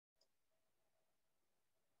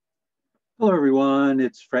Hello everyone,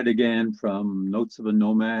 it's Fred again from Notes of a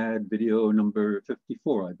Nomad, video number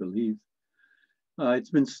 54, I believe. It's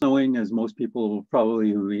been snowing, as most people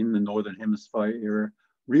probably who are in the Northern Hemisphere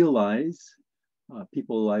realize.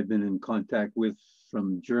 People I've been in contact with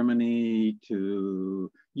from Germany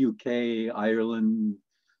to UK, Ireland,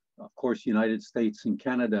 of course, United States and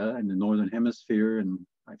Canada and the Northern Hemisphere, and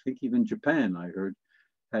I think even Japan, I heard,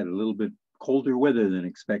 had a little bit colder weather than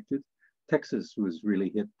expected. Texas was really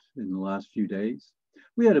hit in the last few days.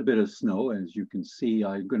 We had a bit of snow, as you can see.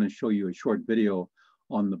 I'm going to show you a short video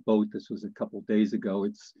on the boat. This was a couple of days ago.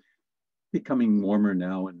 It's becoming warmer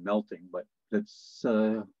now and melting, but let's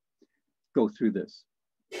go through this.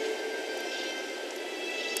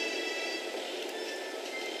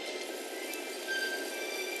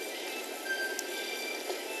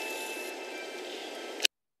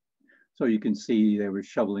 So you can see they were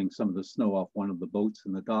shoveling some of the snow off one of the boats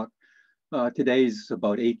in the dock. Today's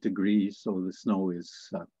about 8 degrees, so the snow is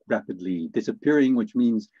rapidly disappearing, which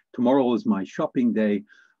means tomorrow is my shopping day.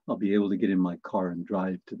 I'll be able to get in my car and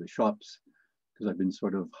drive to the shops because I've been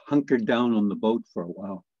sort of hunkered down on the boat for a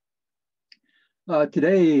while.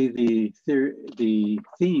 Today, the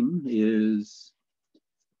theme is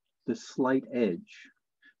The Slight Edge.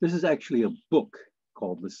 This is actually a book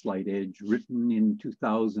called The Slight Edge, written in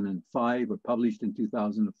 2005 or published in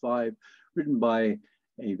 2005, written by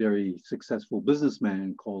a very successful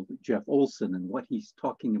businessman called Jeff Olson. And what he's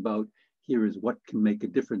talking about here is what can make a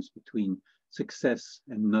difference between success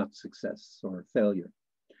and not success or failure.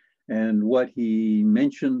 And what he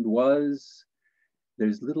mentioned was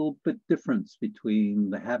there's a little bit difference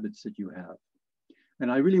between the habits that you have.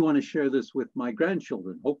 And I really want to share this with my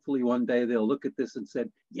grandchildren. Hopefully one day they'll look at this and say,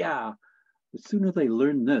 yeah, the sooner they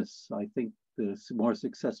learn this, I think the more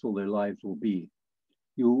successful their lives will be.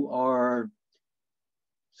 You are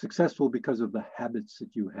successful because of the habits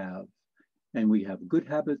that you have. And we have good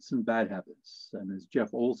habits and bad habits. And as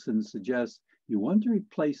Jeff Olson suggests, you want to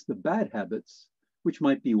replace the bad habits, which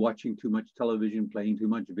might be watching too much television, playing too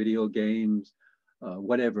much video games,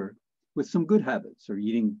 whatever, with some good habits, or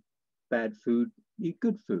eating bad food, eat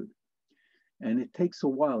good food. And it takes a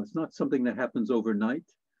while. It's not something that happens overnight.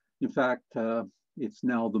 In fact, it's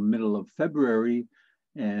now the middle of February,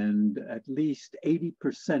 and at least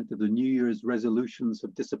 80% of the New Year's resolutions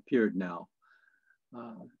have disappeared now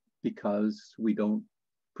because we don't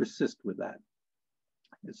persist with that.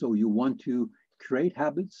 So you want to create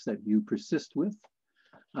habits that you persist with.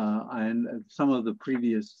 And some of the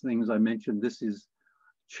previous things I mentioned, this is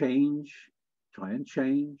change, try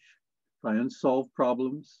and solve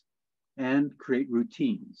problems, and create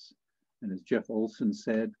routines. And as Jeff Olson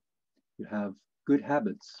said, you have good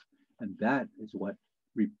habits, and that is what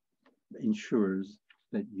ensures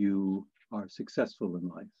that you are successful in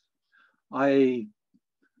life. I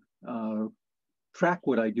track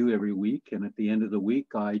what I do every week, and at the end of the week,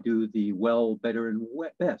 I do the well, better, and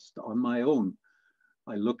best on my own.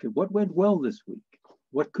 I look at what went well this week.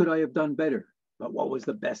 What could I have done better? But what was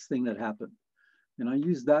the best thing that happened? And I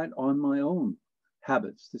use that on my own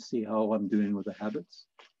habits to see how I'm doing with the habits.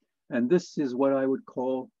 And this is what I would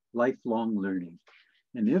call lifelong learning.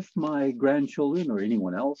 And if my grandchildren or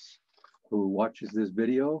anyone else who watches this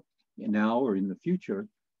video now or in the future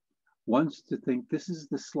wants to think this is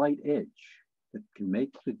the slight edge that can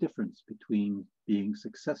make the difference between being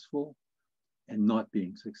successful and not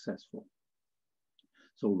being successful.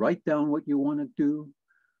 So write down what you want to do.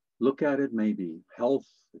 Look at it, maybe health,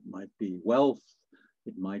 it might be wealth,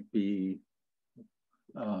 it might be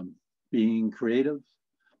being creative,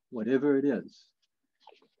 whatever it is.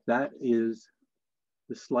 That is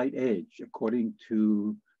the slight edge, according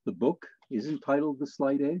to the book, is entitled The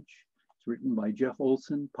Slight Edge. It's written by Jeff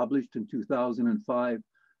Olson, published in 2005.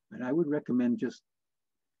 And I would recommend just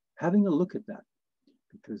having a look at that,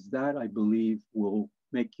 because that, I believe, will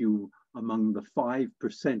make you among the 5%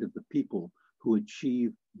 of the people who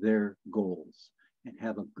achieve their goals and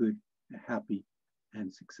have a good, happy,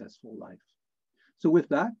 and successful life. So with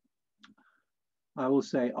that, I will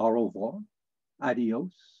say au revoir,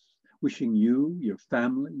 adios, wishing you, your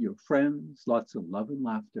family, your friends, lots of love and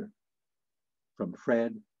laughter from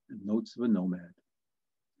Fred and Notes of a Nomad.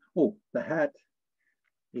 Oh, the hat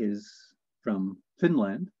is from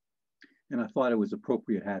Finland, and I thought it was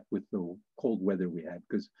appropriate hat with the cold weather we had,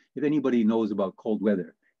 because if anybody knows about cold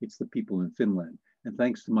weather, it's the people in Finland. And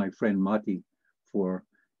thanks to my friend Matti for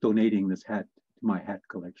donating this hat to my hat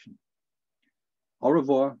collection. Au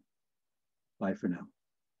revoir. Bye for now.